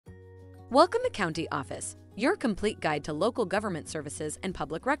Welcome to County Office, your complete guide to local government services and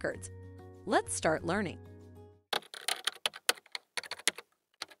public records. Let's start learning.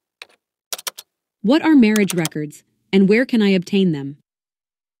 What are marriage records, and where can I obtain them?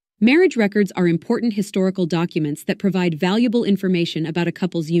 Marriage records are important historical documents that provide valuable information about a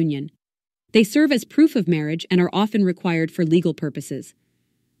couple's union. They serve as proof of marriage and are often required for legal purposes.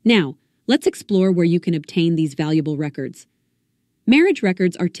 Now, let's explore where you can obtain these valuable records. Marriage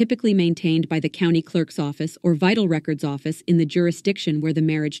records are typically maintained by the county clerk's office or vital records office in the jurisdiction where the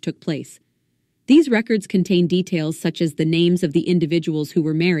marriage took place. These records contain details such as the names of the individuals who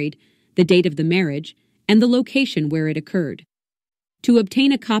were married, the date of the marriage, and the location where it occurred. To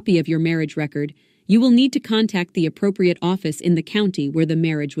obtain a copy of your marriage record, you will need to contact the appropriate office in the county where the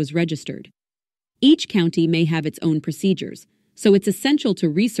marriage was registered. Each county may have its own procedures, so it's essential to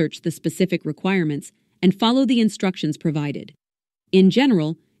research the specific requirements and follow the instructions provided. In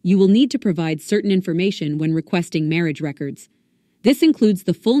general, you will need to provide certain information when requesting marriage records. This includes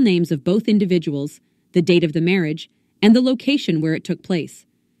the full names of both individuals, the date of the marriage, and the location where it took place.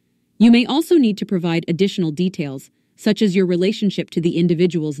 You may also need to provide additional details, such as your relationship to the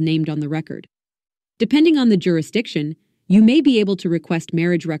individuals named on the record. Depending on the jurisdiction, you may be able to request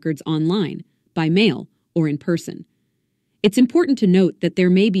marriage records online, by mail, or in person. It's important to note that there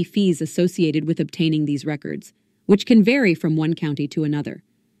may be fees associated with obtaining these records, which can vary from one county to another.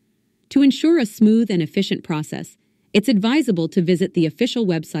 To ensure a smooth and efficient process, it's advisable to visit the official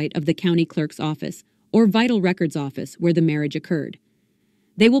website of the county clerk's office or vital records office where the marriage occurred.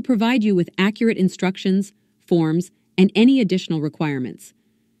 They will provide you with accurate instructions, forms, and any additional requirements.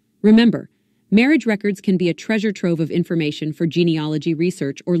 Remember, marriage records can be a treasure trove of information for genealogy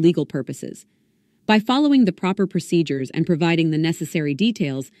research or legal purposes. By following the proper procedures and providing the necessary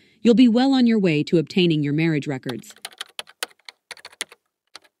details, you'll be well on your way to obtaining your marriage records.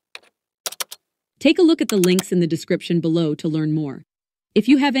 Take a look at the links in the description below to learn more. If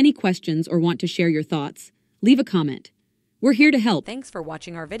you have any questions or want to share your thoughts, leave a comment. We're here to help. Thanks for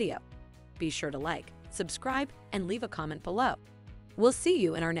watching our video. Be sure to like, subscribe, and leave a comment below. We'll see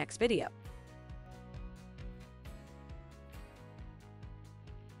you in our next video.